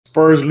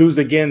Spurs lose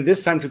again,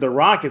 this time to the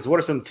Rockets. What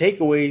are some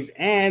takeaways,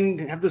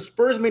 and have the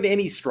Spurs made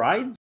any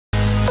strides?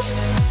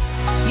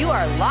 You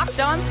are Locked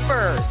On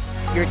Spurs,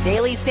 your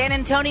daily San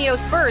Antonio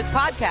Spurs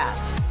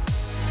podcast.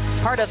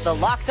 Part of the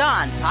Locked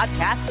On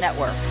Podcast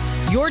Network,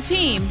 your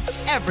team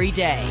every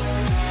day.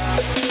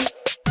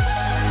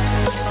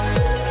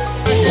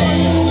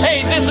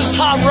 Hey, this is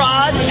Hot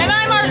Rod. And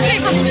I'm RC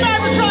from the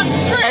Cybertron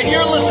Springs. And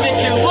you're listening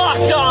to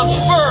Locked On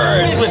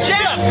Spurs with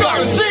Jeff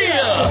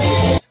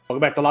Garcia. Welcome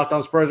back to Locked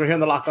On Spurs. We're here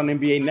on the Locked On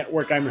NBA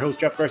Network. I'm your host,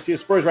 Jeff Garcia,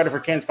 Spurs writer for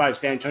Ken's 5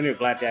 San Antonio.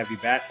 Glad to have you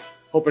back.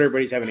 Hope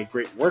everybody's having a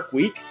great work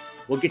week.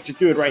 We'll get you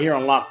through it right here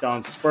on Locked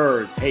On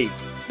Spurs. Hey,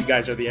 you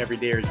guys are the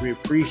everydayers. We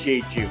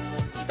appreciate you.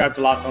 Subscribe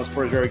to Locked On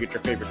Spurs wherever you get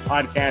your favorite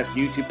podcasts,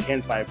 YouTube,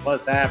 Ken's 5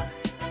 Plus app,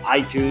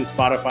 iTunes,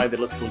 Spotify. The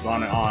list goes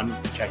on and on.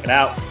 Check it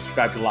out.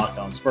 Subscribe to Locked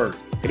On Spurs.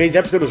 Today's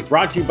episode was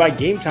brought to you by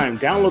Game Time.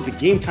 Download the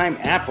Game Time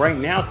app right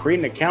now. Create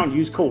an account.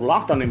 Use code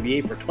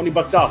LOCKEDONNBA for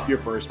 $20 off your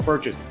first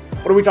purchase.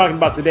 What are we talking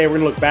about today? We're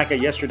going to look back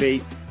at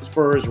yesterday's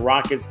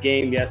Spurs-Rockets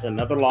game. Yes,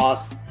 another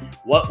loss.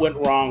 What went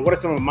wrong? What are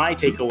some of my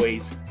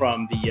takeaways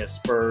from the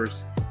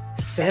Spurs'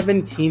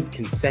 17th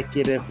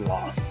consecutive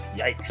loss?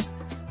 Yikes.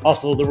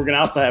 Also, we're going to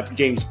also have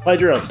James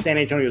Pledger of San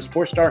Antonio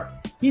Sports Star.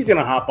 He's going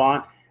to hop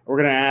on. We're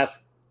going to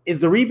ask, is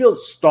the rebuild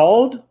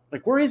stalled?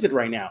 Like, where is it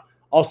right now?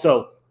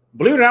 Also,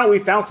 believe it or not, we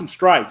found some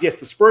strides. Yes,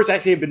 the Spurs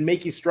actually have been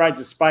making strides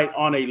despite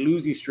on a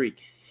losing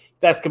streak.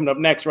 That's coming up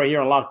next right here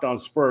on Locked On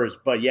Spurs.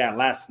 But yeah,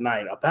 last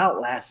night,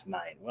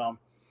 well,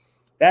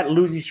 that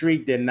losing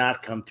streak did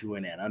not come to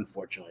an end,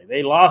 unfortunately.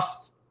 They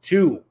lost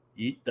to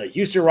the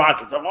Houston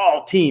Rockets, of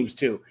all teams,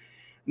 too,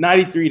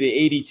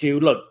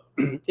 93-82. Look,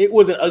 it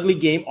was an ugly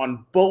game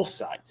on both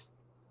sides.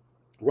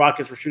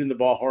 Rockets were shooting the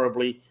ball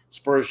horribly.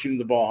 Spurs shooting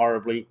the ball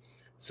horribly.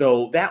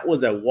 So that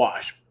was a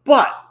wash.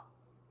 But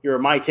here are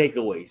my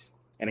takeaways.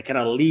 And it kind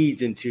of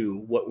leads into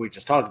what we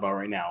just talked about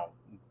right now.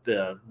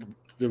 The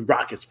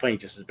Rockets playing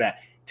just as bad.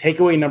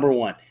 Takeaway number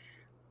one,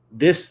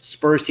 this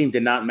Spurs team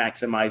did not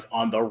maximize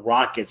on the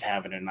Rockets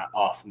having an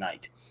off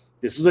night.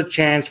 This was a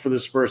chance for the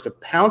Spurs to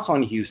pounce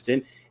on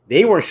Houston.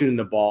 They weren't shooting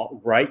the ball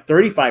right.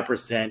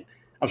 34%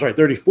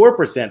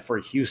 for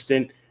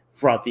Houston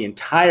throughout the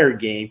entire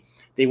game.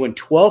 They went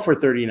 12 for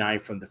 39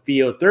 from the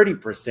field,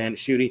 30%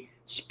 shooting.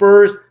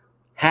 Spurs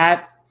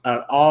had an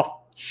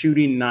off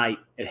shooting night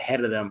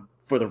ahead of them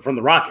from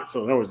the Rockets.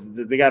 So in other words,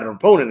 they got an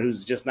opponent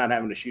who's just not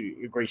having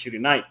a great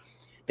shooting night.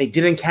 They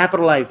didn't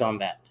capitalize on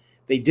that.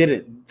 They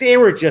didn't. They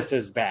were just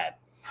as bad.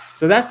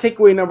 So that's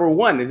takeaway number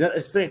one.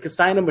 It's like a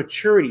sign of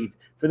maturity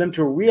for them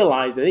to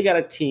realize that they got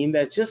a team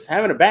that's just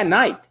having a bad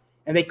night,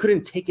 and they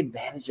couldn't take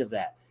advantage of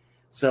that.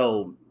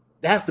 So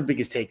that's the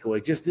biggest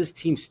takeaway. Just this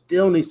team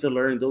still needs to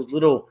learn those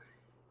little,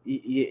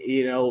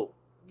 things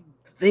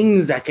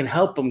that can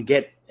help them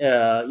get,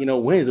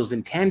 wins, those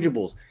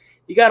intangibles.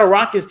 You got a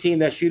Rockets team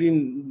that's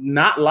shooting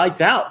not lights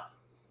out.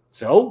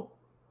 So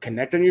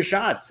connect on your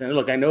shots. And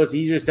look, I know it's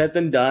easier said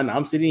than done.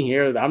 I'm sitting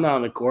here. I'm not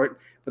on the court.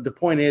 But the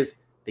point is,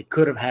 they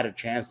could have had a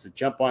chance to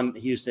jump on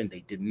Houston. They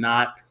did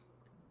not.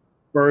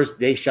 First,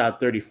 they shot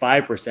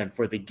 35%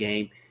 for the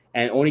game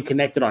and only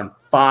connected on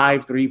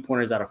 5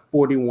 3-pointers out of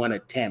 41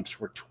 attempts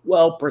for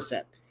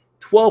 12%.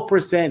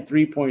 12%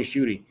 three-point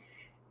shooting.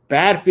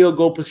 Bad field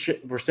goal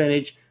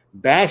percentage.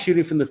 Bad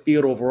shooting from the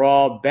field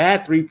overall.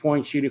 Bad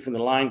three-point shooting from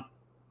the line.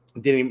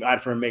 Didn't even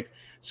add for a mix.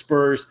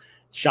 Spurs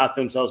shot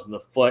themselves in the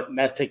foot. And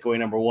that's takeaway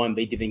number one.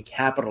 They didn't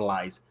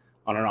capitalize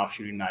on an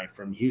off-shooting night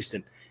from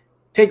Houston.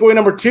 Takeaway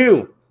number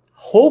two.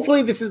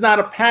 Hopefully this is not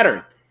a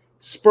pattern.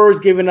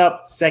 Spurs giving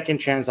up second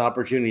chance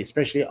opportunity,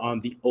 especially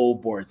on the O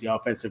boards, the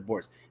offensive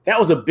boards. That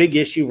was a big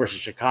issue versus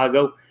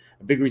Chicago.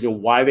 A big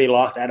reason why they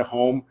lost at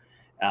home.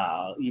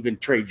 Even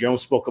Trey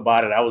Jones spoke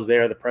about it. I was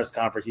there at the press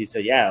conference. He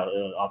said,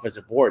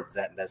 offensive boards.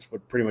 That's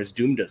what pretty much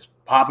doomed us.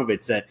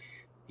 Popovich said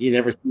he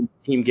never seen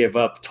the team give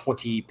up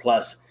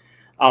 20-plus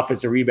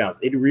offensive rebounds.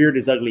 It reared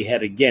its ugly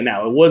head again.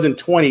 Now, it wasn't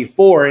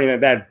 24 or anything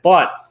like that,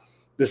 but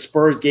the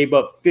Spurs gave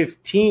up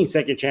 15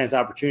 second chance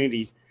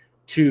opportunities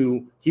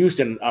to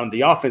Houston on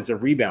the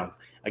offensive rebounds.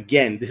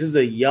 Again, this is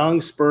a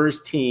young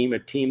Spurs team, a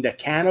team that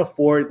can't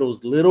afford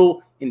those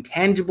little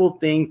intangible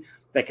things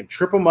that can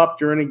trip them up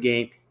during a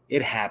game.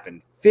 It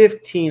happened.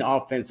 15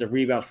 offensive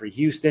rebounds for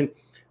Houston.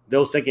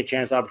 Those second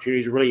chance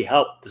opportunities really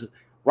helped the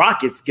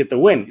Rockets get the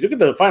win. Look at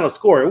the final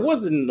score. It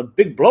wasn't a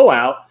big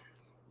blowout,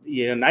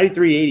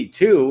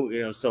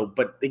 93-82,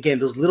 but again,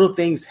 those little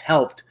things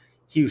helped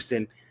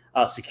Houston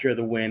secure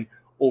the win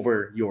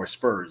over your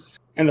Spurs.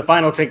 And the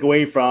final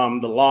takeaway from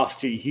the loss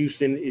to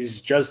Houston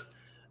is just,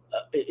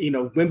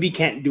 Wemby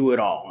can't do it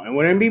all. And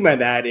what I mean by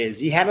that is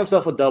he had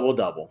himself a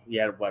double-double. He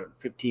had,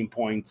 15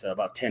 points,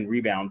 about 10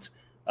 rebounds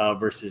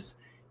versus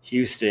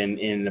Houston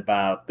in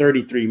about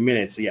 33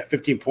 minutes. So,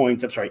 15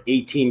 points,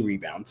 18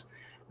 rebounds,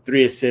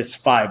 3 assists,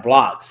 5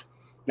 blocks.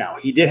 Now,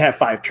 he did have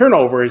 5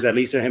 turnovers, at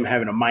least of him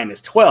having a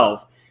minus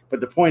 12. But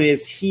the point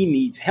is he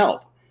needs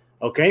help.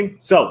 Okay?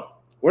 So,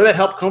 where did that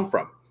help come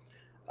from?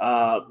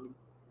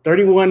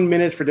 31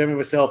 minutes for Devin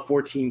Vassell,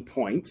 14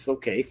 points.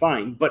 Okay,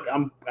 fine. But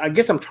I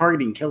guess I'm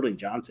targeting Keldon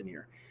Johnson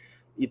here.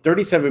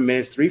 37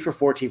 minutes, 3 for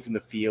 14 from the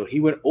field. He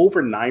went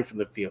over 9 from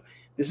the field.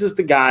 This is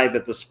the guy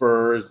that the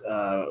Spurs,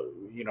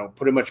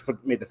 pretty much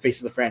made the face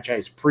of the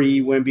franchise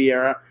pre-Wemby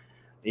era.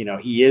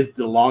 He is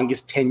the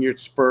longest tenured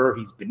Spur.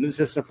 He's been in the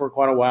system for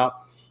quite a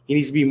while. He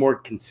needs to be more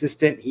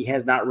consistent. He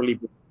has not really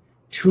been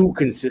too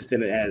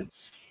consistent as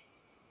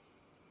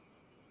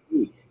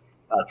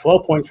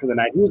 12 points for the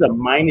night. He was a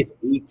minus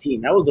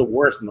 18. That was the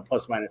worst in the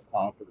plus-minus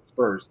column for the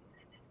Spurs.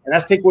 And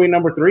that's takeaway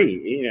number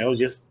 3.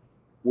 Just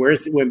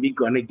where's Wemby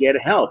going to get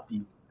help?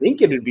 You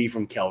think it would be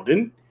from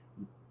Keldon.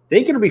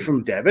 Think it would be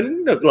from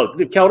Devin. Look,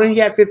 Keldon, he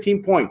had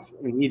 15 points.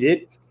 And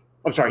he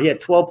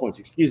had 12 points,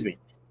 excuse me.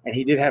 And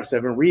he did have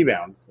 7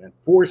 rebounds and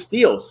 4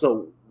 steals.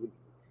 So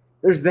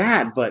there's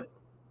that, but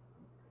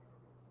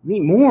we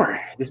need more.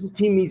 This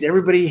team needs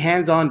everybody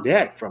hands on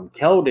deck, from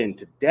Keldon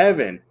to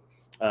Devin.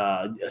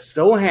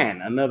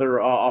 Sohan,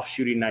 another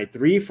off-shooting night,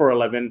 3 for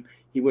 11.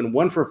 He went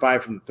 1 for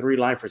 5 from the 3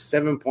 line for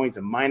 7 points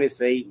and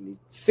minus 8,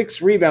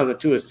 6 rebounds and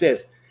 2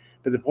 assists.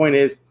 But the point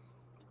is,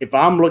 if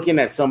I'm looking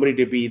at somebody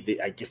to be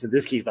I guess in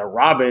this case, the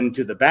Robin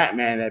to the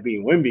Batman, that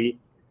being Wemby,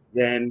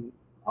 then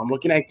I'm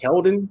looking at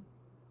Keldon.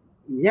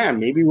 Yeah,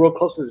 maybe real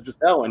close to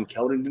Vassell, and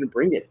Keldon didn't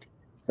bring it.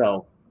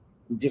 So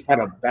he just had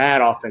a bad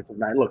offensive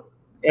night. Look,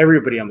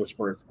 everybody on the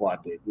Spurs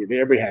squad did.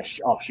 Everybody had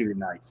off-shooting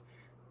nights.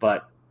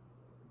 But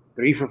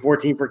 3 for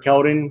 14 for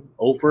Keldon,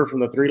 0 from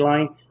the 3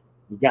 line.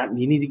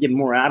 You need to get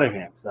more out of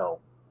him. So,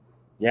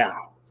 yeah,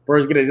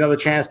 Spurs get another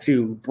chance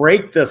to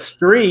break the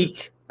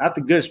streak, not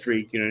the good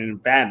streak, in a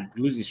bad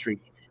losing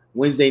streak.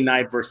 Wednesday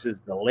night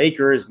versus the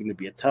Lakers is going to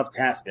be a tough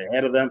task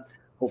ahead of them.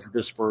 Hopefully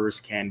the Spurs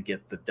can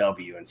get the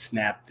W and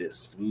snap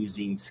this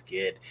losing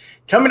skid.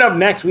 Coming up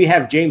next, we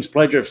have James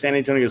Pledger of San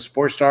Antonio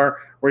Sports Star.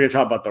 We're going to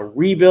talk about the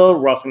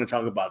rebuild. We're also going to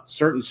talk about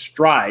certain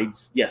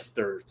strides. Yes,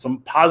 there's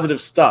some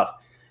positive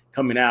stuff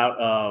coming out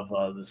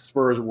of the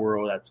Spurs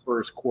world, that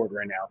Spurs court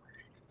right now.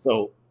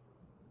 So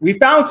we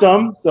found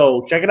some.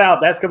 So check it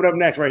out. That's coming up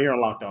next right here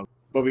on Locked On.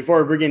 But before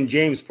we bring in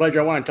James Pledger,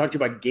 I want to talk to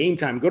you about Game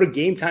Time. Go to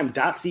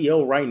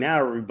gametime.co right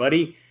now,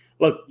 everybody.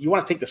 Look, you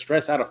want to take the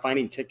stress out of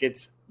finding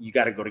tickets, you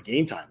got to go to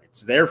Game Time.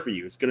 It's there for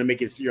you. It's going to make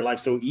your life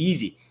so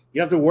easy. You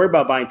don't have to worry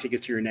about buying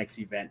tickets to your next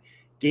event.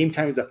 Game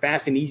Time is the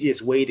fast and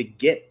easiest way to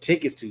get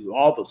tickets to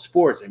all the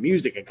sports and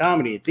music and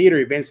comedy and theater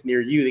events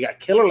near you. They got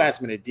killer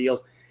last-minute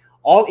deals,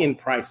 all-in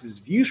prices,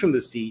 views from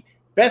the seat,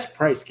 best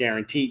price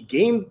guaranteed.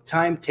 Game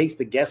Time takes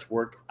the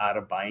guesswork out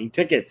of buying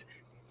tickets.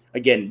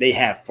 Again, they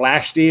have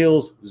flash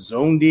deals,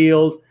 zone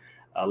deals,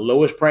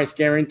 lowest price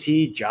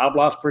guarantee, job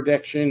loss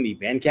protection,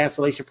 event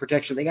cancellation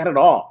protection. They got it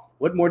all.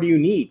 What more do you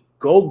need?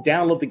 Go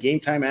download the Game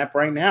Time app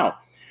right now.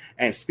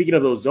 And speaking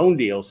of those zone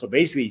deals, so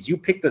basically you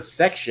pick the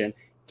section,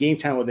 Game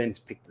Time will then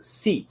pick the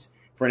seats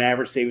for an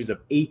average savings of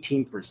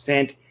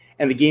 18%.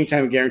 And the Game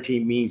Time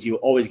guarantee means you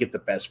always get the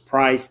best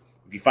price.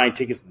 If you find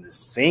tickets in the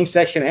same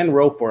section and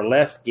row for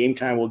less, Game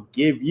Time will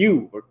give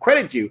you or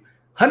credit you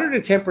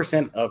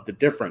 110% of the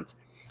difference.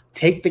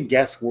 Take the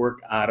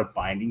guesswork out of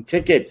finding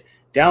tickets.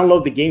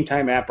 Download the Game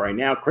Time app right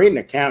now. Create an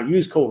account.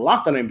 Use code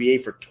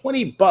LOCKEDONNBA for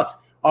 $20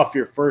 off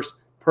your first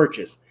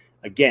purchase.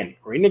 Again,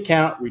 create an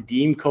account.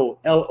 Redeem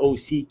code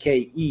LOCKEDONNBA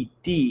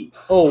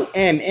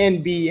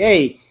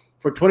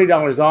for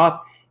 $20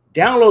 off.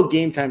 Download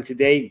Game Time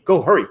today.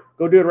 Go hurry.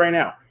 Go do it right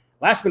now.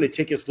 Last minute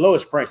tickets,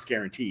 lowest price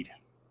guaranteed.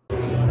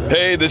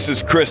 Hey, this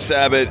is Chris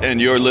Sabat, and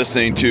you're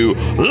listening to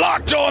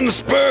Locked On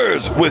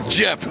Spurs with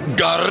Jeff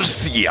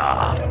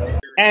Garcia.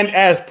 And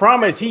as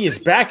promised, he is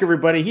back,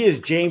 everybody. He is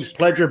James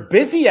Pledger,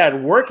 busy at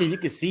work, and you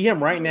can see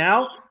him right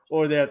now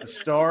over there at the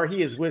Star.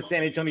 He is with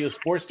San Antonio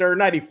Sports Star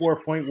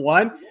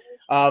 94.1.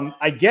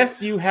 I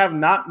guess you have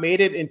not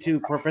made it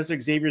into Professor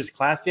Xavier's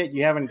class yet.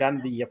 You haven't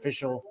gotten the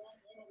official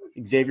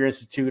Xavier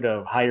Institute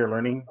of Higher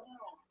Learning.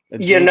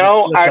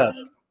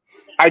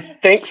 I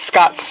think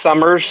Scott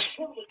Summers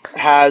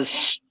has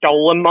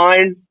stolen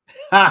mine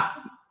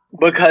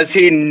because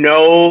he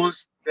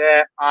knows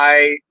that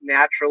I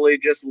naturally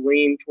just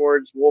lean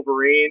towards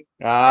Wolverine.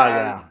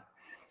 Yeah.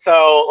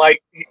 So,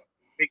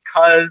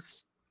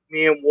 because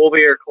me and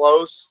Wolverine are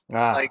close,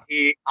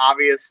 they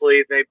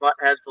butt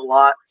heads a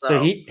lot. So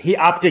he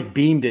optic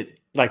beamed it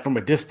from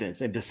a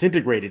distance and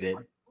disintegrated it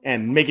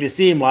and making it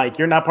seem like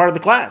you're not part of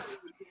the class.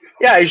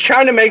 Yeah, he's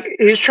trying to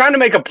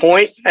make a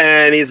point,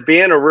 and he's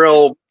being a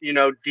real,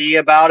 D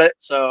about it.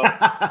 So,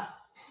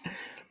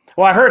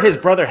 well, I heard his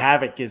brother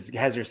Havoc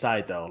has your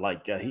side though.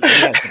 He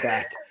has the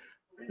back.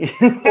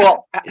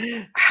 Well,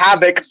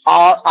 Havoc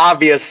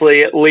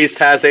obviously at least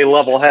has a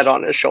level head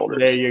on his shoulders.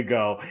 There you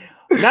go.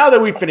 Now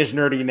that we finished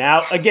nerding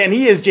out, again,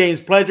 he is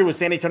James Pledger with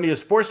San Antonio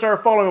Sports Star.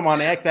 Follow him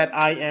on X at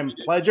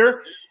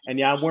IamPledger. And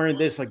yeah, I'm wearing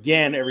this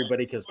again,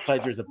 everybody, because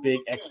Pledger's a big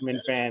X-Men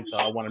fan, so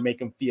I want to make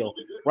him feel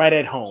right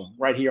at home,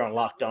 right here on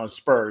Locked On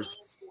Spurs.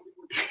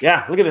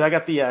 Yeah, look at this. I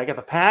got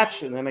the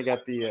patch, and then I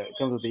got the it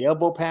comes with the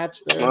elbow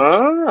patch there.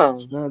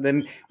 Oh.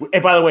 Then,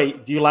 and by the way,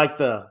 do you like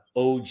the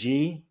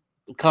OG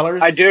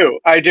colors? I do.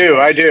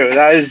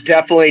 That is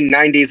definitely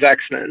 90s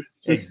X-Men.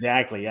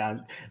 Exactly. Yeah.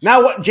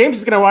 Now, what James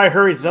is going to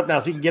hurry this up now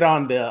so he can get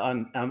on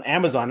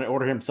Amazon and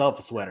order himself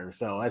a sweater.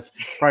 So that's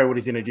probably what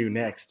he's going to do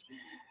next.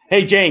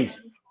 Hey,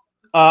 James,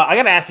 I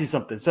got to ask you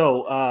something.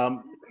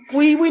 So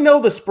we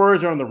know the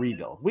Spurs are on the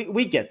rebuild.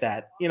 We get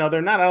that. You know,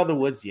 they're not out of the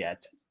woods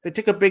yet. They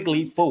took a big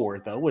leap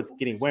forward, though, with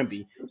getting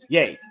Wemby.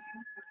 Yay.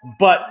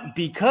 But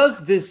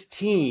because this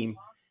team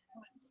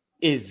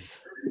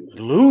is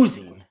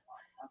losing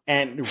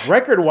and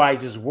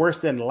record-wise is worse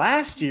than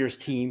last year's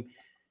team,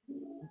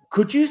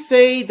 could you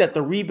say that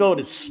the rebuild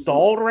is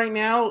stalled right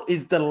now?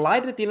 Is the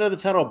light at the end of the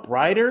tunnel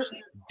brighter,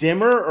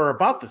 dimmer, or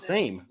about the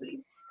same?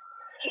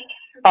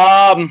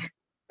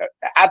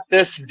 At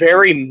this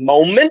very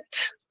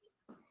moment,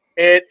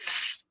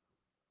 it's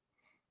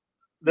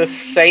the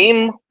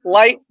same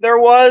light there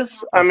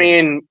was. I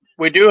mean,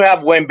 we do have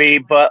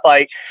Wemby, but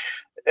like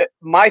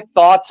my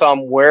thoughts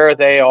on where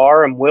they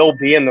are and will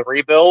be in the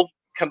rebuild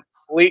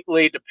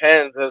completely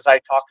depends, as I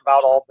talked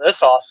about all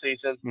this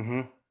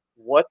offseason,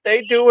 what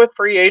they do with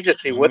free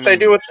agency, what they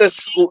do with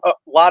this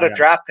lot of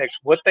draft picks,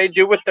 what they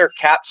do with their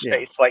cap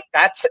space. Like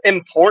that's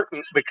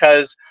important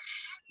because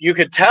you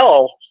could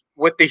tell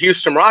with the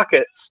Houston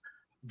Rockets,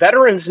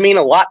 veterans mean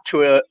a lot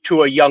to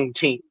a young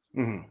team.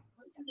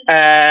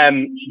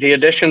 The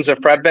additions of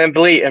Fred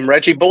VanVleet and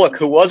Reggie Bullock,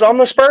 who was on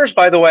the Spurs,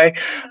 by the way,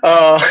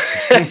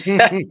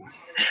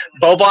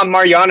 Boban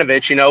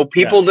Marjanovic, you know,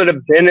 people that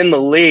have been in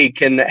the league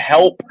can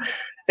help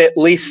at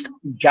least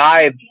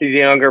guide the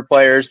younger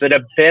players that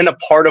have been a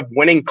part of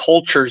winning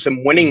cultures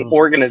and winning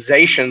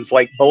organizations,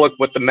 like Bullock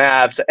with the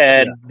Mavs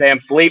and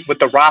VanVleet with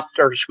the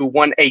Raptors, who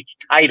won a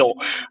title.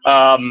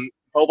 Boban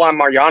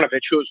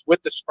Marjanovic, who was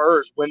with the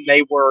Spurs when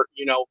they were,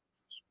 you know,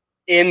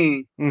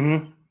 in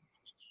the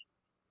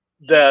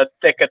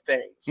thick of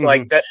things.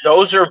 Like that,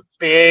 those are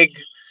big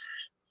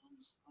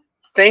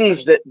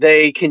things that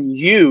they can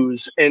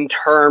use in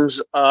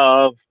terms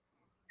of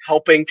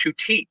helping to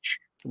teach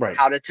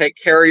how to take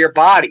care of your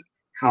body,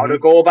 how to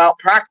go about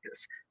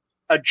practice,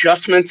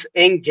 adjustments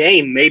in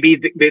game, maybe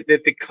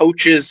that the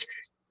coaches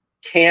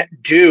can't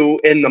do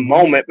in the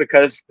moment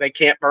because they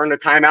can't burn a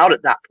timeout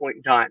at that point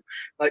in time.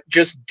 Like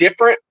just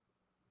different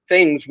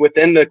things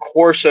within the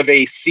course of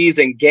a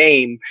season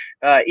game,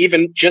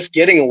 even just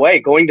getting away,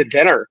 going to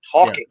dinner,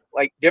 talking,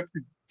 like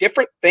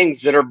different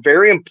things that are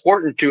very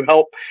important to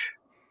help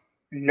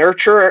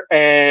nurture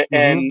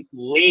and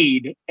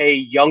lead a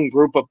young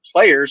group of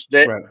players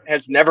that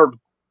has never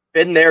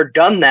been there,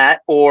 done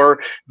that, or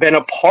been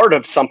a part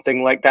of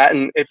something like that.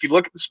 And if you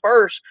look at the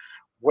Spurs,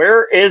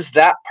 where is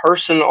that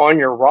person on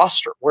your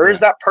roster? Where is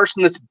that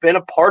person that's been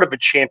a part of a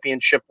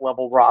championship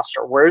level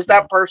roster? Where is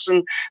that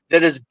person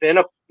that has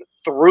been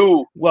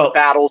through the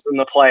battles in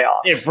the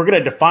playoffs? If we're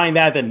going to define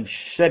that, then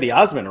Cedi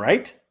Osman,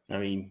 right? I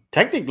mean,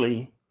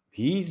 technically,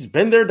 he's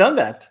been there, done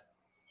that.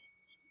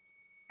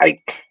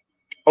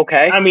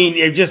 Okay. I mean,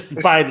 if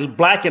just by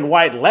black and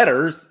white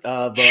letters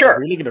of if you're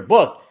looking at a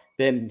book,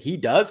 then he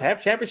does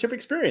have championship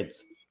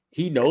experience.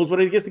 He knows what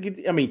it gets to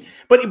get. I mean,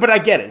 but I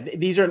get it.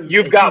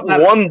 You've got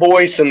one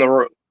voice in the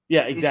room.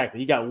 Yeah,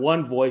 exactly. You got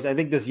one voice. I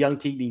think this young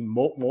team needs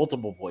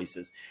multiple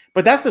voices.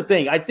 But that's the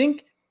thing. I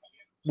think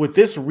with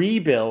this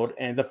rebuild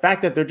and the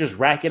fact that they're just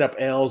racking up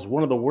L's,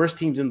 one of the worst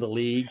teams in the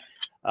league,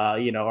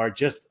 they are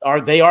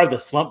the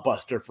slump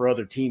buster for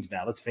other teams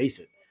now. Let's face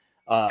it.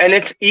 And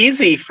it's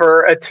easy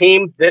for a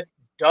team that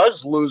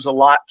does lose a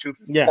lot to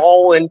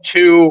fall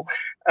into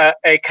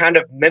a kind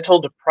of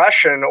mental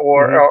depression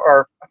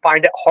or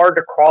find it hard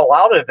to crawl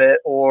out of it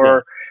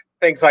or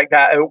things like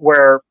that,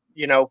 where,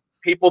 you know,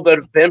 people that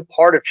have been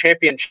part of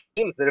champion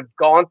teams that have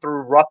gone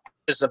through rough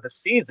patches of a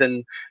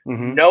season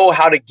know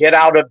how to get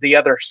out of the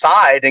other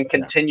side and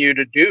continue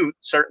to do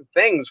certain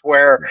things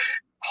where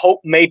hope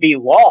may be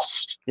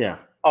lost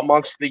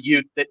amongst the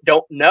youth that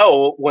don't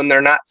know when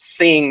they're not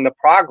seeing the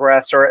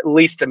progress or at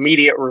least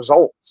immediate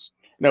results.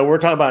 No, we're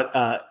talking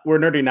about we're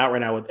nerding out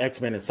right now with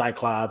X-Men and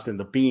Cyclops and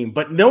the Beam,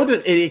 but know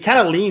that it kind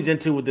of leans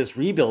into this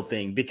rebuild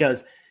thing,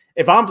 because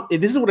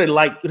this is what it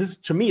like. This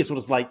to me is what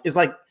it's like. It's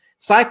like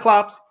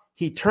Cyclops.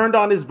 He turned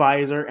on his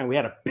visor and we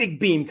had a big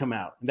beam come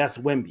out, and that's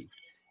Wemby.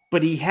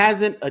 But he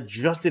hasn't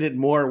adjusted it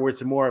more where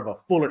it's more of a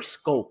fuller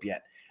scope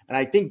yet. And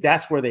I think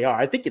that's where they are.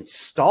 I think it's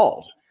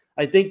stalled.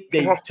 I think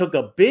they took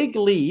a big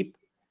leap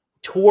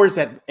towards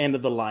that end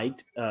of the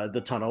light,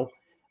 the tunnel,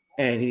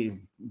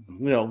 and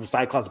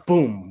Cyclops,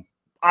 boom,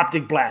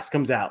 optic blast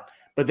comes out.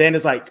 But then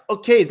it's like,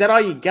 okay, is that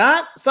all you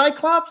got,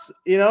 Cyclops?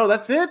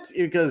 That's it?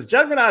 Because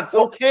Juggernaut's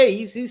okay.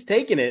 He's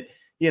taking it.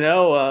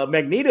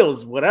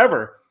 Magneto's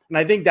whatever. And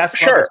I think that's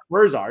what the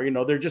Spurs are.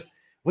 They're just,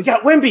 we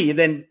got Wemby, and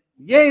then,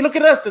 yay, look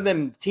at us. And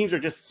then teams are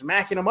just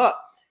smacking them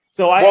up.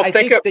 So I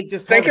think they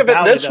just think of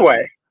it this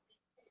way.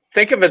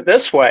 Think of it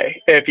this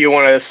way, if you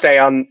want to stay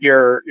on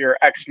your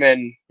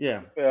X-Men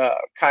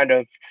kind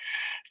of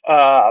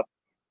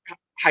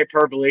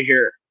hyperbole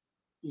here.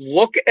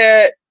 Look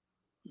at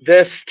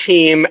this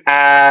team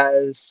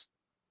as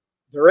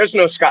there is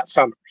no Scott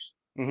Summers.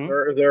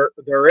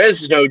 There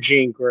is no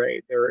Jean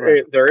Grey.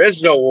 There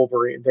is no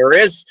Wolverine. There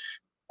is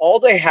all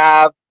they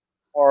have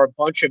are a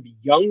bunch of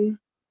young,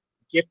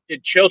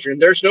 gifted children.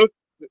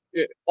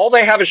 All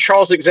they have is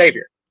Charles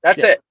Xavier.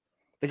 That's it.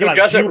 He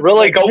doesn't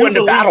really go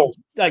into battle.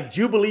 Like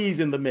Jubilee's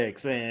in the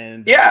mix,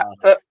 and there's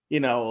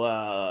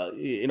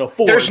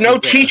no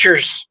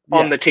teachers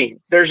on the team.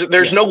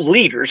 There's no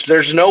leaders.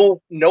 There's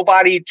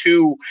nobody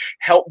to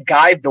help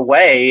guide the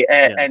way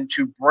and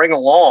to bring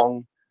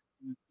along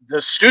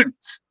the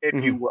students,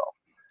 if you will.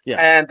 Yeah.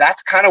 And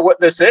that's kind of what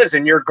this is.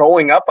 And you're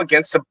going up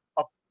against a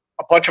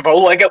bunch of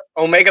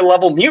Omega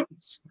level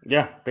mutants.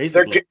 Yeah,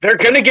 basically. They're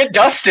going to get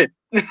dusted.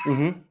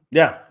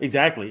 Yeah,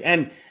 exactly.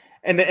 And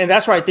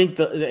that's why I think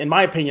in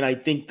my opinion, I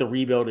think the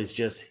rebuild is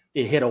just,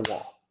 it hit a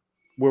wall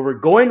where we're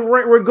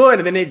good.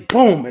 And then it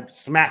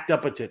smacked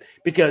up into it,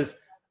 because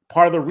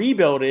part of the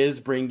rebuild is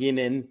bringing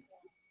in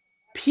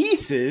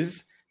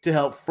pieces to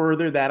help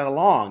further that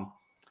along.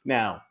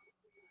 Now,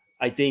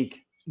 I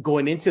think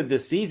going into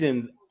this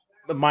season,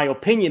 in my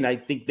opinion, I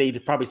think they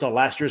probably saw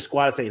last year's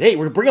squad and said, hey,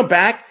 we're going to bring them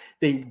back.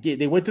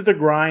 They went through the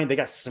grind. They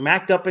got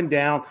smacked up and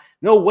down.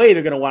 No way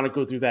they're going to want to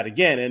go through that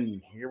again.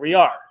 And here we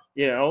are,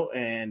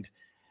 and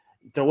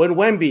throw in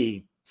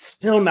Wemby,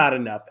 still not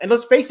enough. And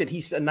let's face it,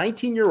 he's a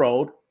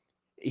 19-year-old.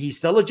 He's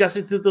still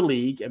adjusting to the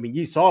league. I mean,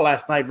 you saw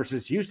last night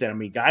versus Houston. I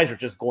mean, guys are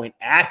just going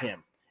at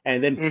him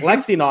and then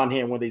flexing on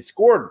him when they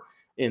scored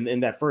in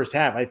that first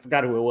half. I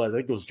forgot who it was. I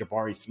think it was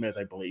Jabari Smith,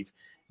 I believe.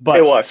 But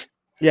it was.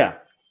 Yeah.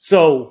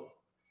 So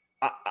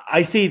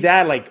I see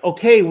that like,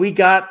 okay, we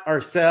got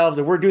ourselves,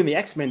 and we're doing the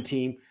X-Men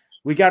team.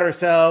 We got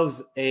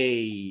ourselves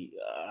who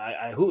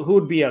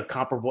would be a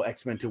comparable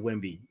X-Men to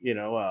Wemby? We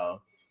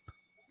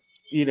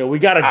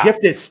got a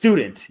gifted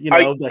student.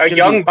 A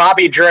young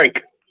Bobby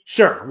Drake.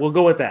 Sure, we'll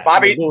go with that.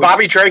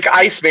 Bobby Drake,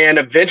 Iceman,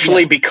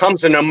 eventually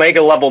becomes an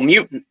Omega level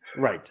mutant.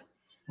 Right,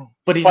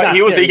 but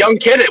he was a young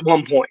kid at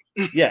one point.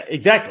 Yeah,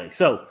 exactly.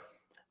 So,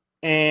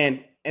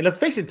 and let's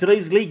face it,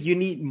 today's league, you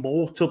need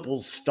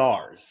multiple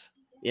stars.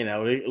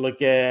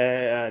 Look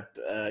at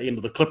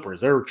the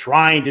Clippers. They're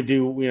trying to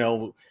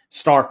do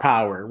star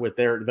power with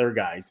their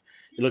guys.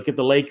 You look at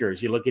the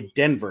Lakers. You look at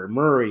Denver,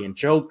 Murray, and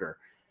Joker.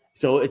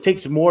 So it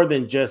takes more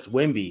than just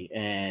Wemby,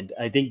 and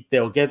I think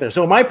they'll get there.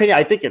 So in my opinion,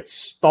 I think it's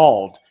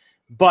stalled.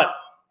 But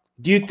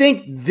do you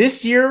think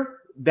this year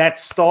that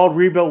stalled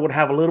rebuild would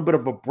have a little bit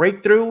of a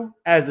breakthrough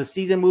as the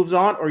season moves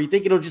on, or you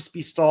think it'll just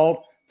be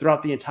stalled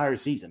throughout the entire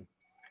season?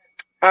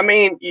 I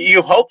mean,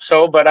 you hope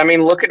so, but I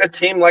mean, look at a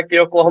team like the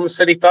Oklahoma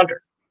City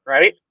Thunder,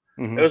 right?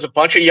 It was a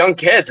bunch of young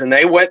kids, and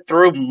they went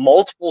through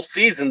multiple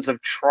seasons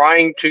of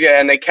trying to get,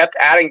 and they kept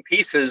adding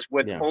pieces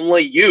with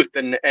only youth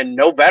and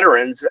no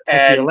veterans.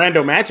 And the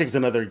Orlando Magic's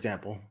another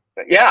example.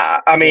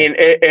 Yeah, I mean,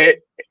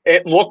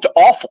 it looked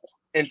awful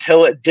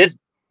until it didn't.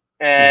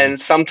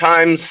 And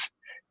sometimes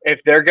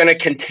if they're going to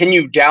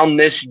continue down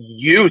this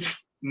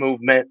youth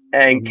movement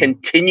and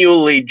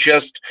continually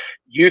just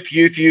youth,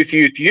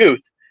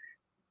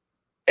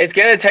 it's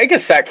going to take a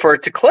sec for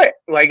it to click.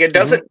 Like, it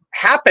doesn't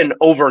happen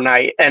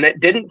overnight, and it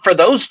didn't for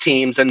those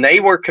teams, and they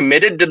were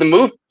committed to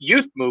the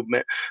youth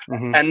movement.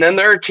 And then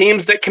there are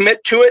teams that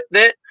commit to it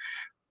that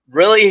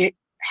really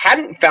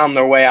hadn't found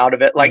their way out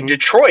of it, like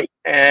Detroit.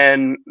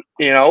 And,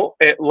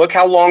 look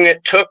how long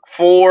it took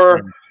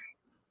for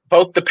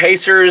both the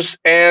Pacers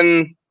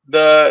and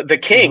the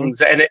Kings,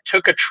 and it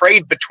took a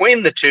trade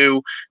between the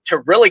two to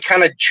really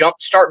kind of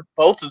jumpstart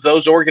both of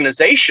those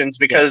organizations,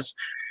 because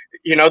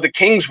the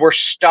Kings were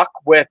stuck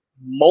with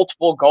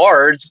multiple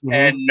guards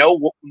and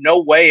no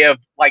way of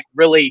like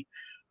really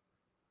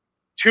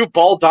two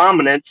ball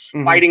dominance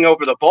fighting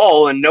over the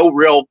ball, and no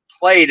real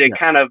play to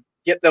kind of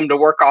get them to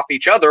work off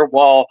each other.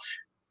 While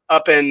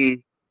up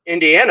in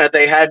Indiana,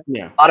 they had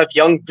a lot of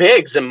young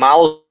bigs and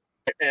Miles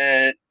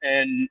and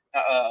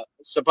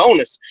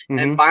Sabonis.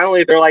 And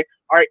finally they're like,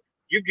 all right,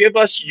 you give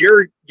us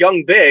your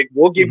young big,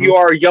 we'll give you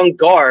our young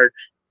guard.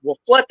 We'll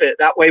flip it.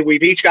 That way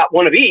we've each got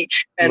one of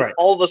each. And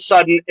all of a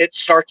sudden it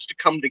starts to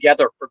come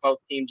together for both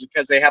teams,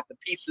 because they have the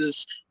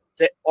pieces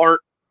that aren't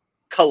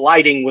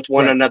colliding with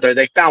one another.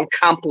 They found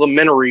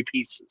complementary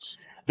pieces.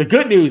 The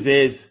good news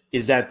is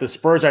that the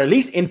Spurs are at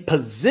least in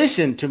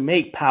position to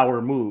make power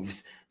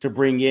moves to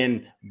bring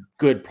in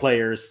good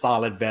players,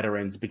 solid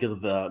veterans, because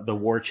of the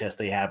war chest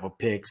they have of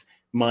picks,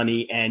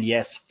 money, and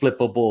yes,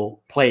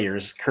 flippable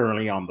players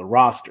currently on the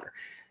roster.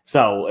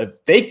 So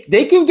if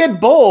they can get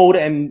bold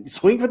and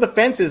swing for the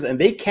fences, and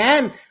they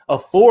can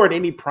afford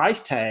any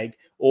price tag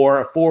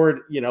or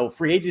afford,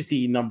 free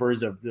agency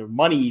numbers of the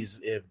monies,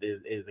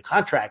 the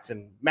contracts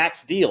and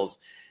max deals,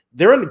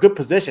 they're in a good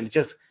position. It's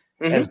just,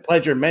 as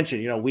Pledger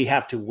mentioned, we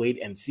have to wait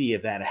and see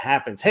if that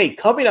happens. Hey,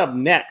 coming up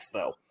next,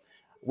 though,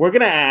 we're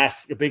going to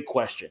ask a big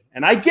question.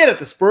 And I get it.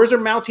 The Spurs are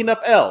mounting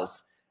up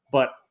L's,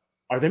 but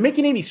are they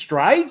making any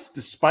strides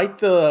despite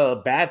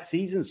the bad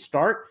season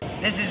start?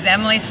 This is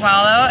Emily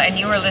Swallow, and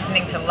you are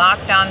listening to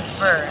Locked On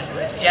Spurs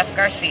with Jeff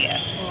Garcia.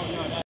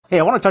 Hey,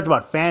 I want to talk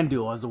about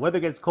FanDuel. As the weather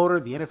gets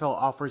colder, the NFL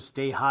offers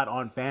stay hot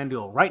on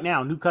FanDuel. Right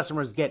now, new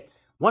customers get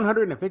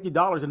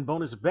 $150 in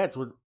bonus bets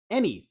with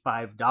any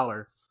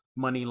 $5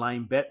 money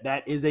line bet.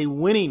 That is a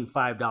winning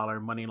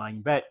 $5 money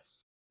line bet.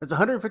 That's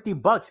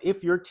 $150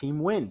 if your team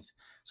wins.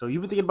 So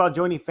you've been thinking about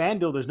joining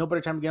FanDuel. There's no better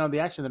time to get on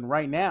the action than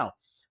right now.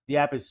 The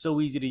app is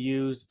so easy to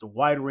use. It's a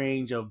wide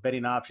range of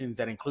betting options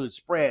that include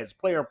spreads,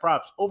 player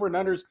props, over and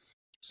unders,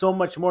 so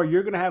much more.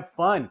 You're going to have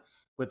fun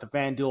with the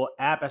FanDuel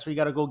app. That's where you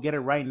got to go get it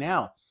right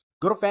now.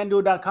 Go to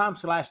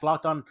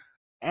FanDuel.com/lockedon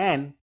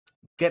and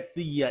get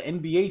the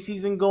NBA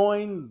season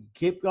going.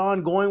 Keep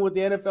on going with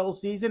the NFL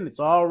season. It's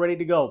all ready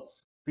to go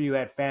for you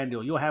at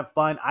FanDuel. You'll have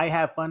fun. I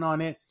have fun on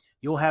it.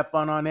 You'll have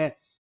fun on it.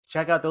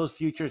 Check out those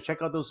futures.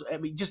 Check out those.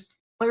 Just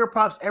player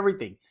props,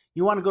 everything.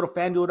 You want to go to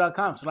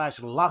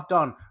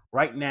FanDuel.com/lockedon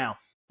right now.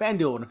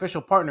 FanDuel, an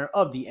official partner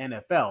of the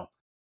NFL.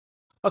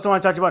 Also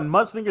want to talk about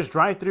Mudslingers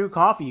Drive-Thru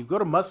Coffee. You go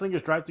to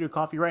Mudslingers Drive-Thru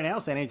Coffee right now,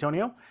 San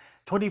Antonio,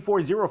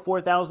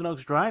 2404 Thousand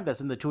Oaks Drive.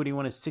 That's in the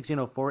 281 and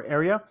 1604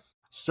 area.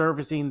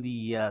 Servicing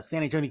the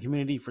San Antonio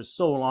community for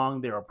so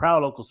long. They're a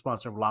proud local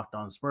sponsor of Locked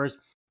On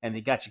Spurs, and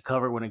they got you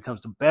covered when it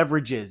comes to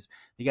beverages.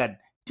 They got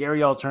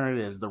dairy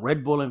alternatives, the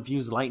Red Bull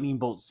infused Lightning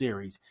Bolt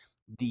series,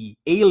 the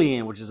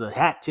Alien, which is a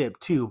hat tip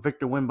to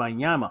Victor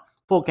Wembanyama,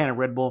 full can of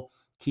Red Bull,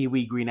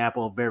 kiwi, green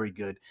apple, very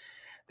good.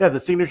 They have the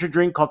signature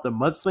drink called the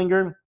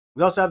Mudslinger.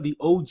 We also have the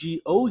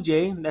OG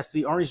OJ. That's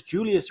the Orange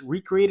Julius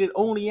recreated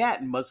only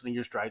at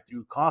Mudslingers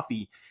Drive-Thru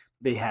Coffee.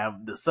 They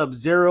have the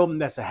Sub-Zero.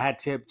 That's a hat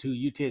tip to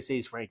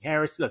UTSA's Frank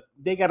Harris. Look,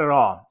 they got it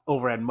all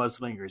over at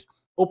Mudslingers.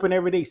 Open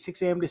every day,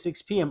 6 a.m. to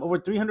 6 p.m. Over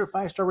 300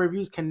 5-star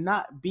reviews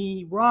cannot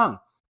be wrong.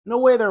 No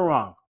way they're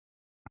wrong.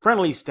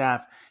 Friendly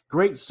staff,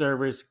 great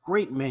service,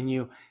 great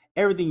menu,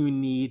 everything you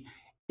need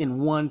in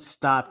one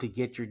stop to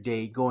get your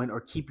day going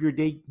or keep your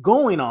day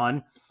going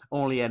on,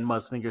 only at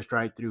Mudslingers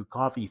Drive-Thru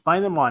Coffee.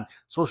 Find them on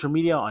social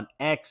media on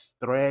X,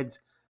 Threads,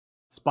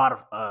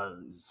 Spotify,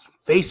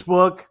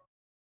 Facebook,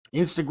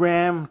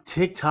 Instagram,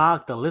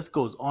 TikTok. The list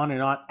goes on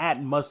and on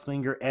at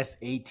Mudslinger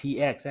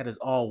SATX. That is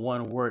all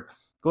one word.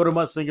 Go to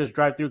Mudslingers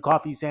Drive-Thru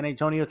Coffee, San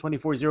Antonio,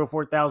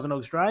 2404 Thousand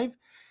Oaks Drive.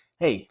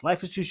 Hey,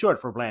 life is too short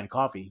for bland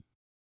coffee.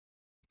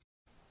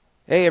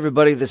 Hey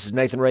everybody, this is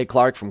Nathan Ray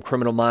Clark from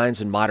Criminal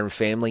Minds and Modern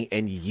Family,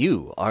 and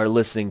you are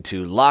listening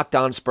to Locked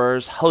On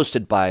Spurs,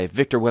 hosted by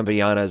Victor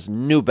Wembanyama's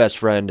new best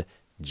friend,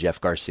 Jeff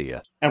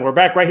Garcia. And we're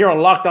back right here on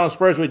Locked On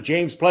Spurs with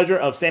James Pleasure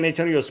of San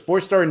Antonio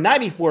Sports Star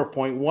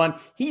 94.1.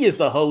 He is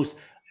the host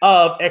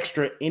of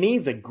Extra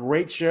Innings, a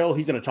great show.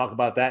 He's going to talk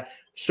about that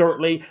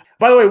shortly.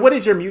 By the way, what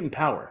is your mutant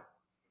power?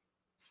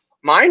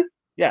 Mine?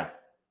 Yeah.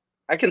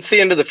 I can see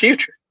into the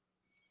future.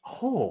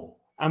 Oh,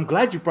 I'm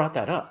glad you brought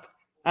that up.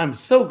 I'm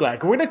so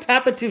glad. We're going to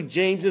tap into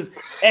James's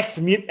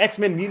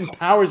X-Men mutant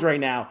powers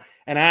right now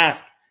and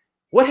ask,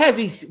 what does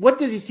he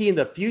see in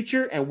the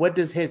future, and what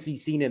has he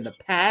seen in the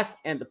past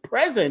and the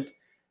present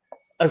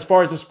as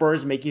far as the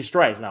Spurs making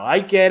strides? Now, I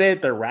get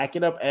it. They're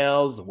racking up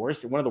L's, one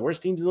of the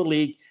worst teams in the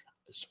league.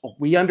 So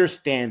we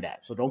understand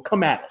that, so don't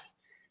come at us.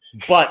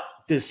 But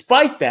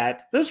despite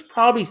that, there's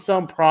probably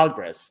some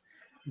progress.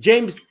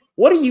 James,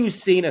 what are you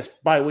seeing as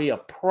by way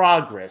of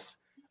progress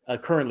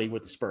currently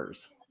with the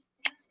Spurs?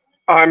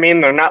 I mean,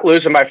 they're not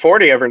losing by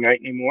 40 every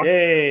night anymore.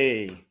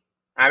 Hey.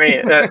 I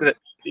mean,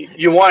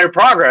 you wanted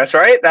progress,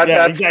 right?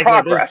 That's exactly.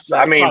 Progress.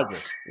 There's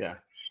progress. Yeah.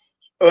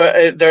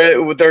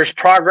 There's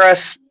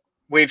progress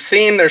we've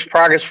seen. There's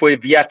progress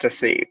we've yet to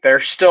see.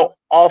 They're still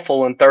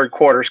awful in third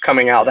quarters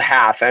coming out of the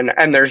half, and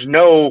there's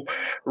no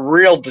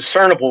real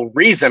discernible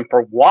reason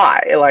for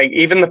why. Like,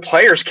 even the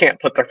players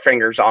can't put their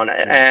fingers on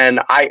it. And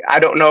I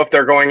don't know if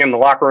they're going in the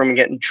locker room and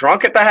getting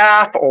drunk at the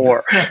half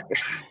or –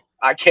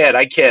 I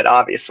kid,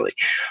 obviously.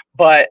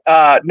 But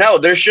no,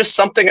 there's just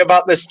something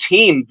about this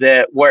team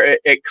that where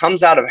it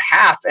comes out of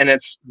half and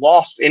it's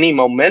lost any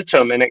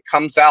momentum, and it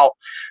comes out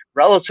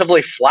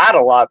relatively flat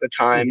a lot of the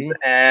times.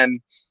 Mm-hmm. And,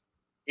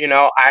 you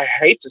know, I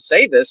hate to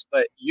say this,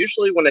 but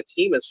usually when a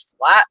team is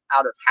flat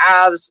out of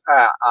halves,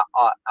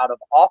 out of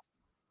off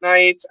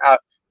nights,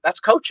 that's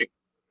coaching.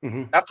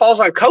 Mm-hmm. That falls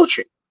on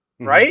coaching,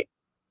 mm-hmm. right?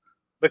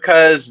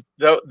 Because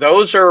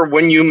those are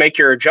when you make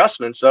your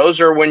adjustments.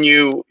 Those are when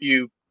you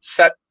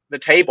set the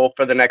table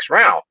for the next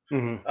round.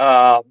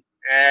 Mm-hmm.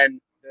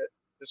 And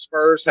the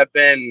Spurs have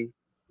been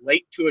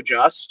late to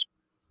adjust.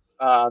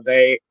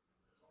 They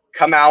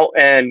come out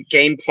and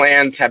game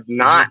plans have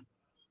not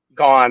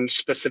gone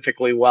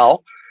specifically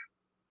well.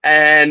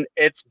 And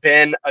it's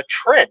been a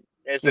trend.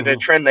 Is it a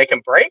trend they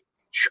can break?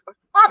 Sure,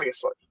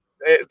 obviously.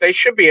 They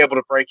should be able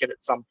to break it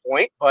at some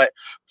point, but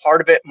part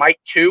of it might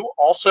too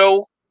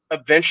also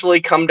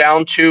eventually come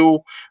down to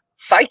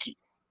psyche.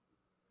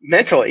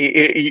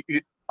 Mentally,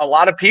 a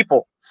lot of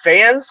people,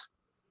 fans,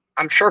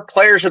 I'm sure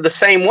players are the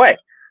same way.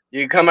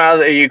 You come out,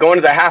 you go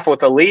into the half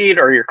with a lead,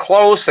 or you're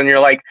close, and you're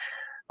like,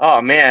 oh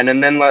man.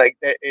 And then they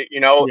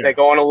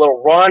go on a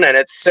little run, and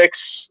it's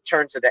 6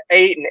 turns into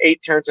 8, and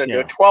 8 turns into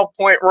a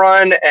 12-point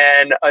run.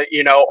 And,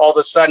 all of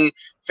a sudden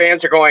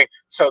fans are going,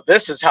 so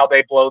this is how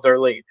they blow their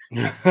lead.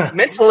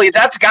 Mentally,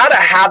 that's got to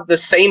have the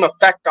same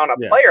effect on a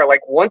player.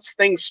 Like, once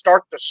things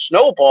start to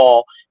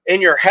snowball in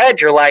your head,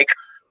 you're like,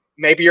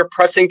 maybe you're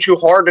pressing too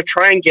hard to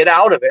try and get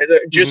out of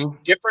it. Just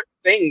different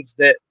things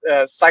that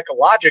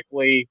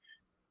psychologically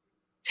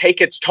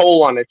take its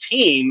toll on a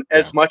team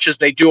as much as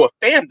they do a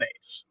fan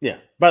base. Yeah.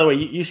 By the way,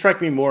 you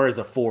strike me more as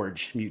a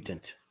Forge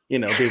mutant. Be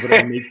able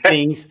to make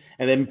things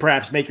and then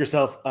perhaps make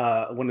yourself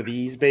one of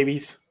these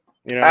babies.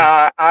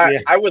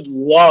 I would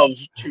love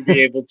to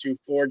be able to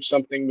forge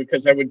something,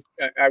 because I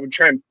would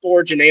try and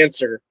forge an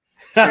answer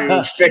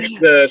to fix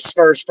the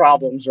Spurs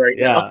problems right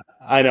now.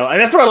 I know. And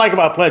that's what I like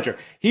about Pledger.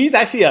 He's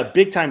actually a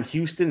big time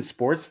Houston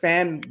sports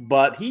fan,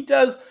 but he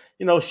does,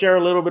 share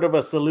a little bit of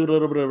a salute, a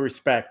little bit of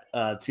respect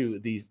to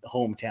these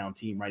hometown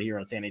team right here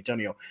in San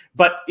Antonio.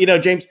 But,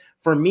 James,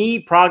 for me,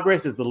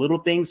 progress is the little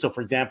things. So,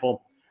 for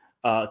example,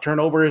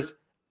 turnovers,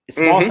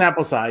 small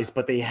sample size,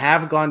 but they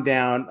have gone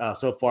down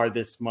so far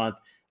this month.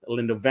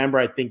 In November,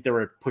 I think they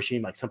were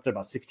pushing like something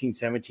about 16,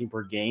 17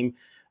 per game.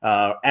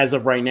 As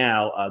of right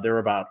now, they're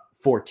about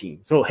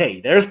 14. So,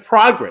 hey, there's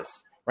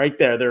progress right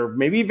there. They're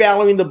maybe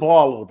valuing the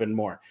ball a little bit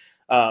more.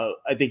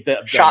 I think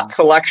that shot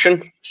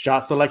selection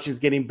is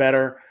getting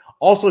better.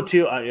 Also,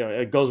 too,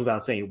 it goes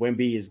without saying,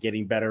 Wemby is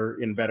getting better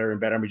and better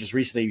and better. I mean, just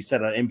recently you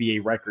set an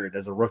NBA record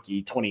as a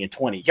rookie,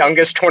 20-20.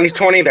 Youngest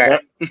 2020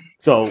 there. Yep.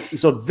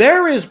 So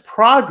there is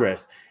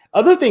progress.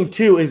 Other thing,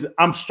 too, is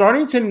I'm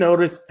starting to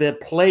notice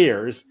that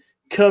players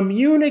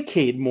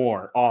communicate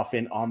more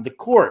often on the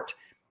court.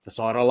 I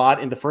saw it a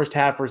lot in the first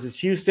half versus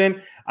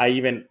Houston. I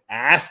even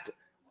asked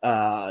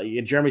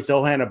Jeremy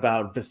Sohan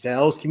about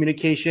Vassell's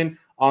communication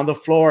on the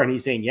floor, and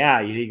he's saying,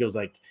 he goes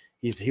like,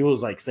 he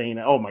was like saying,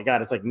 oh my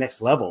God, it's like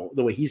next level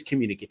the way he's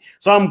communicating.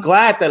 So I'm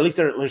glad that at least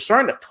they're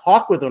starting to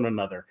talk with one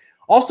another.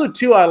 Also,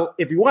 too,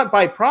 if you want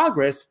by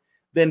progress,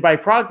 then by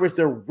progress,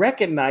 they're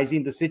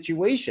recognizing the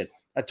situation.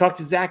 I talked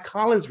to Zach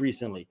Collins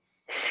recently,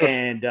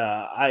 and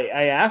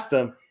I asked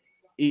him,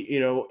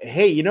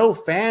 hey,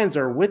 fans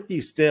are with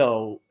you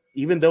still,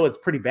 even though it's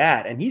pretty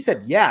bad. And he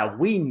said, yeah,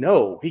 we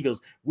know. He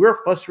goes,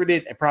 we're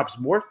frustrated and perhaps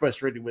more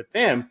frustrated with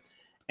them.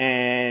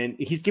 And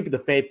he's keeping the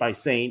faith by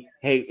saying,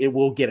 hey, it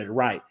will get it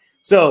right.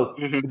 So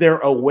they're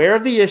aware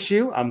of the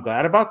issue. I'm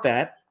glad about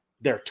that.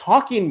 They're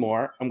talking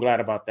more. I'm glad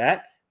about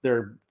that.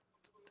 They're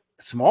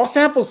small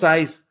sample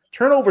size.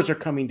 Turnovers are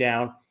coming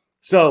down.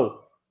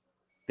 So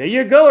there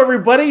you go,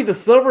 everybody. The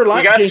silver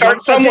line. You got to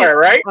start somewhere,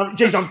 right?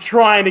 James, I'm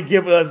trying to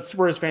give a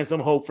Spurs fan some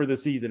hope for the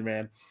season,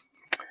 man.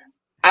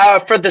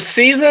 For the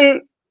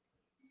season,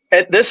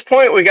 at this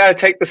point, we got to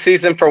take the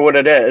season for what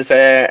it is.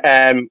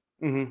 And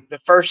the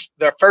first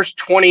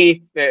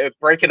 20,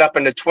 break it up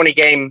into 20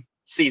 game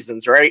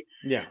seasons, right?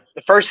 Yeah.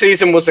 The first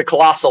season was a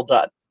colossal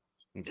dud.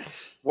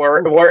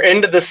 We're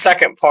into the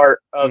second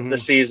part of the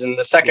season,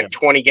 the second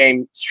 20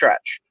 game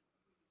stretch.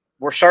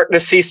 We're starting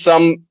to see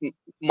some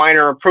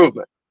minor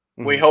improvement.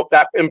 We hope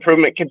that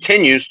improvement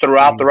continues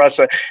throughout the rest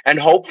of it. And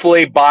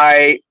hopefully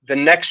by the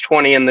next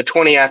 20 and the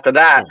 20 after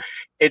that,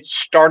 it's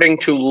starting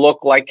to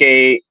look like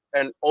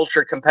an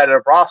ultra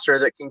competitive roster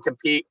that can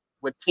compete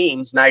with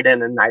teams night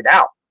in and night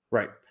out.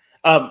 Right.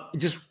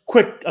 Just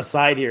quick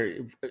aside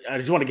here. I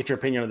just want to get your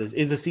opinion on this.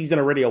 Is the season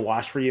already a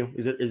wash for you?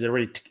 Is it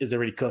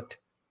already cooked?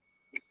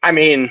 I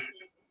mean,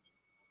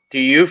 do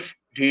you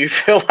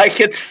feel like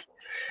it's?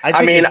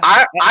 I'm at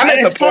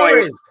the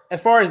point as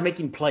far as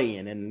making play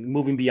in and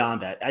moving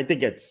beyond that. I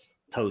think it's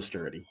toast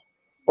already.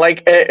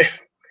 Like it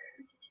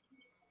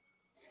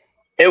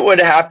would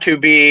have to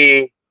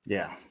be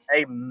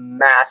a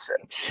massive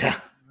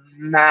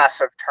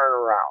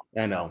turnaround.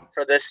 I know,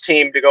 for this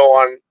team to go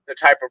on the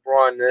type of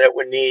run that it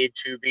would need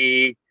to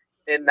be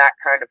in that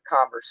kind of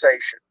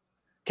conversation.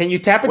 Can you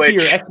tap into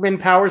your X-Men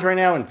powers right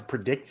now and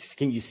predict?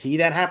 Can you see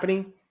that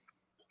happening?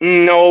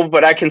 No,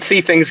 but I can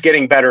see things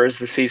getting better as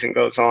the season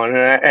goes on.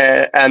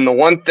 And the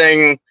one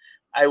thing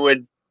I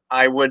would,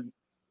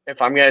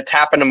 if I'm going to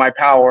tap into my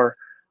power,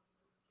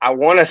 I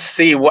want to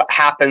see what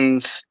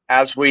happens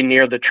as we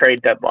near the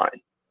trade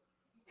deadline.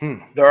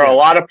 There are a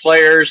lot of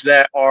players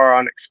that are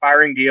on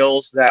expiring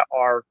deals that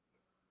are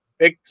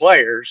big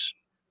players,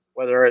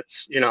 whether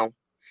it's,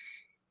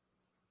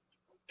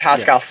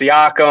 Pascal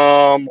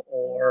Siakam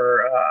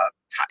or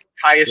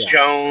Tyus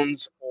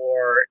Jones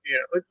or,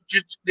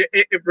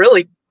 it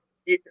really,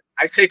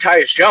 I say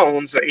Tyus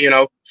Jones,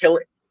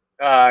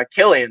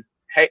 Killian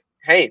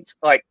Haynes,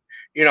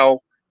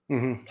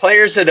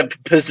 players at a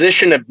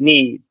position of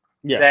need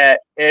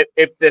that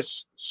if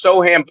this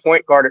Sohan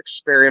point guard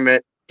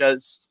experiment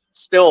does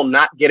still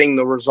not getting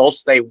the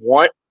results they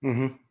want,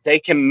 they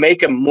can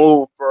make a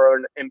move for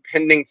an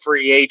impending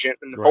free agent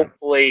and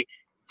hopefully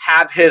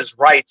have his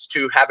rights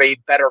to have a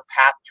better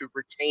path to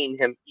retain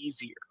him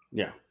easier.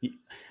 Yeah.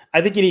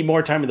 I think you need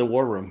more time in the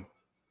war room.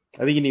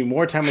 I think you need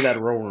more time in that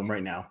war room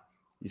right now.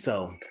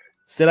 So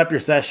set up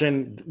your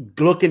session,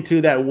 look into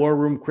that war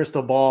room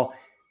crystal ball.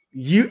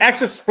 You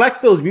actually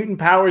flex those mutant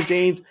powers,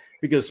 James,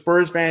 because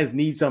Spurs fans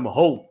need some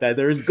hope that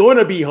there's going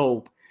to be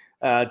hope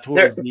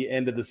towards the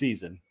end of the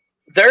season.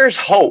 There's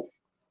hope.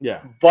 Yeah.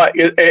 But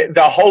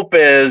the hope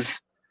is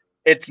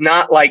it's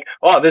not like,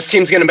 oh, this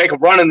team's going to make a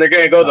run and they're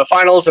going to go to the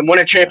finals and win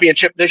a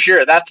championship this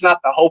year. That's not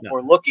the hope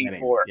we're looking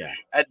for. Yeah.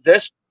 At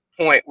this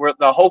point,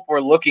 the hope we're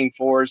looking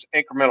for is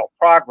incremental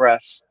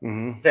progress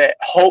that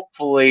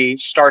hopefully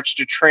starts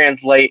to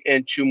translate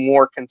into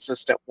more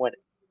consistent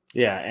winning.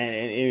 Yeah,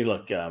 and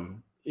look,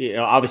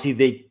 obviously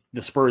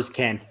the Spurs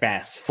can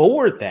fast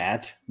forward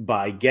that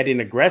by getting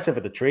aggressive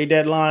at the trade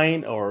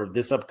deadline or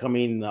this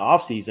upcoming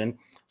offseason.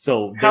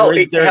 So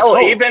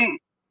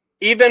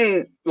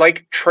even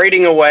like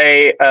trading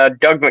away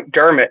Doug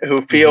McDermott,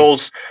 who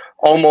feels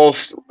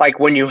almost like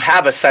when you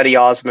have a Cedi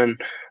Osman,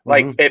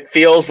 like it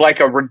feels like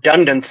a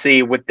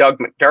redundancy with Doug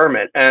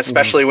McDermott, and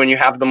especially when you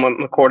have them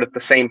on the court at the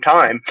same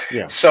time.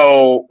 Yeah.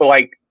 So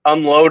like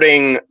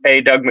unloading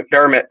a Doug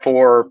McDermott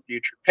for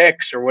future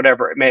picks or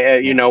whatever it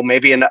may,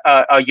 maybe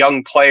a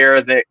young player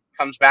that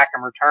comes back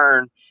in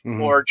return,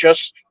 or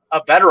just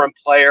a veteran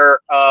player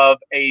of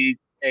a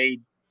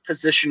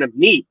position of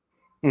need.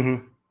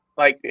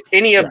 Like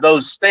any of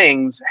those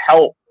things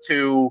help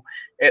to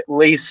at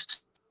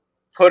least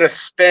put a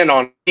spin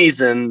on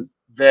season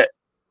that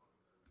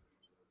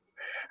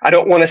I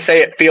don't want to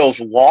say it feels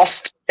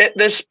lost at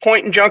this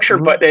point in juncture,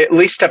 but at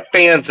least to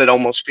fans, it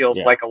almost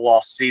feels like a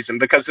lost season,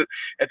 because at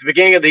the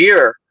beginning of the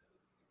year,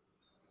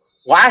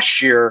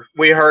 last year,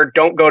 we heard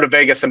don't go to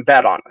Vegas and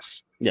bet on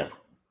us. Yeah.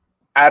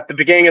 At the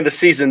beginning of the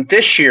season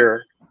this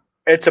year,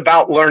 it's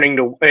about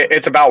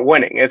it's about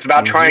winning. It's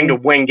about trying to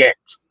win games.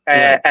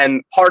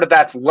 And part of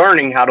that's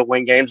learning how to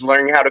win games,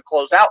 learning how to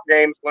close out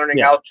games, learning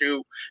how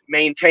to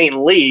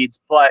maintain leads.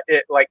 But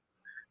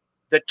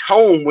the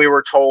tone we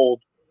were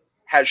told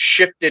has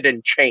shifted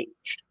and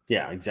changed.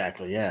 Yeah,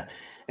 exactly. Yeah.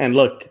 And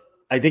look,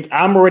 I think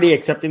I'm already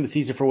accepting the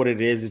season for what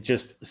it is. It's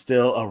just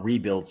still a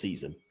rebuild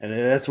season. And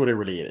that's what it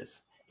really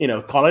is.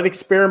 Call it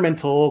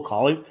experimental,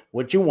 call it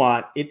what you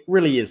want. It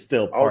really is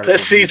still part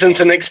this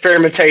season's an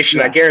experimentation.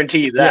 I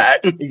guarantee you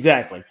that. Yeah,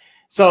 exactly.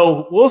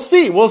 So we'll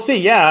see. We'll see.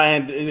 Yeah.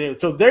 And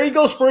so there you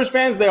go, Spurs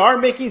fans. They are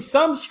making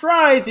some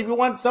strides. If you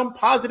want some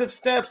positive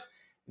steps,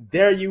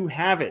 there you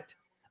have it.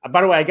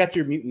 By the way, I got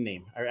your mutant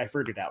name. I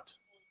figured it out.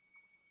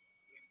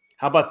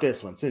 How about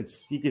this one?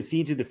 Since you can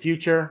see into the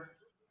future,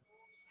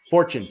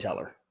 fortune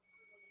teller.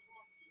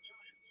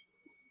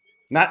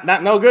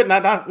 Not no good.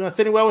 Not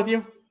sitting well with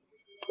you.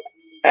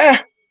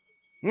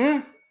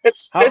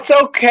 It's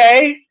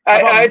okay.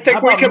 I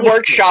think we could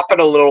workshop it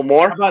a little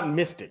more. How about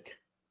mystic?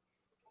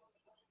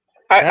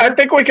 I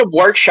think we could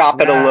workshop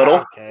it a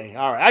little. Okay,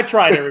 all right. I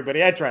tried,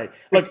 everybody. I tried.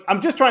 Look,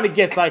 I'm just trying to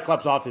get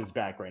Cyclops off his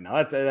back right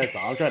now. That's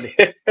all. I'm trying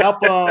to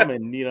help him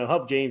and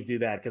help James do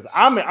that, because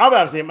I'm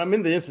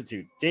in the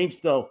institute. James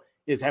still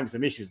is having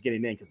some issues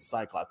getting in because of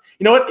Cyclops.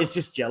 You know what? It's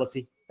just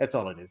jealousy. That's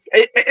all it is.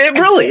 It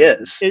really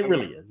is. It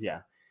really is. Yeah.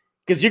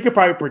 Because you could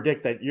probably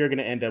predict that you're going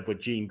to end up with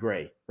Jean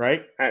Grey,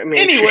 right? I mean,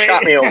 anyway.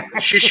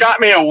 she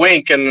shot me a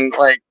wink, and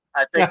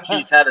I think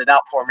he's had it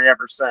out for me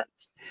ever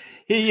since.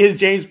 He is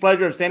James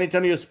Pleasure of San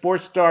Antonio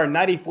Sports Star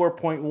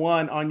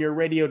 94.1 on your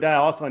radio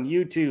dial, also on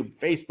YouTube,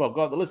 Facebook.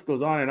 The list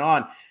goes on and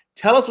on.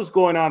 Tell us what's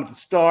going on at the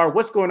Star.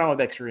 What's going on with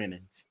Extra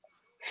Innings?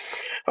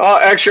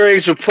 Extra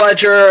Innings with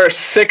Pleasure,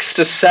 6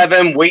 to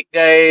 7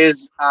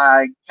 weekdays.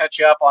 I catch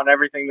you up on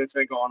everything that's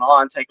been going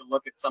on, take a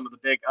look at some of the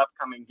big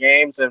upcoming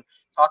games, and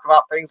talk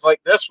about things like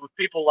this with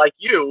people like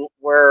you,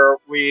 where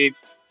we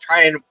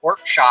try and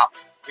workshop,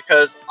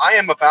 because I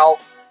am about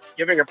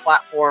giving a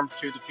platform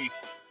to the people.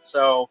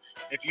 So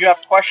if you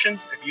have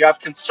questions, if you have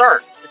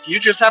concerns, if you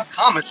just have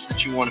comments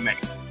that you want to make,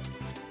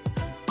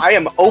 I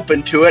am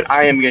open to it.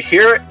 I am going to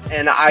hear it,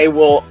 and I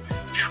will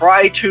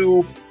try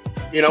to,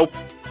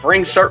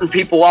 bring certain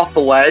people off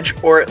the ledge,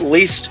 or at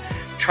least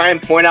try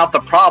and point out the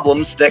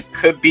problems that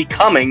could be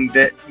coming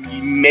that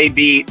you may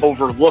be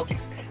overlooking.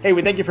 Hey,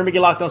 we thank you for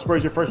making Locked On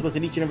Spurs your first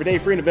listen each and every day,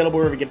 free and available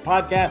wherever you get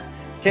podcasts.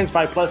 Ken's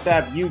 5 Plus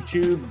app,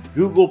 YouTube,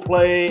 Google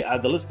Play,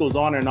 the list goes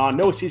on and on.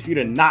 No excuse for you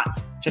to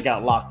not check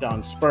out Locked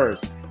On Spurs.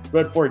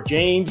 But for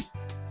James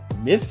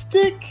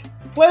Mystic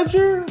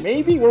Pleasure,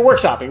 maybe? We're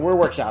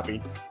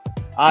workshopping.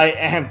 I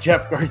am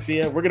Jeff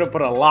Garcia. We're going to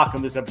put a lock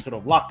on this episode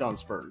of Locked On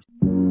Spurs.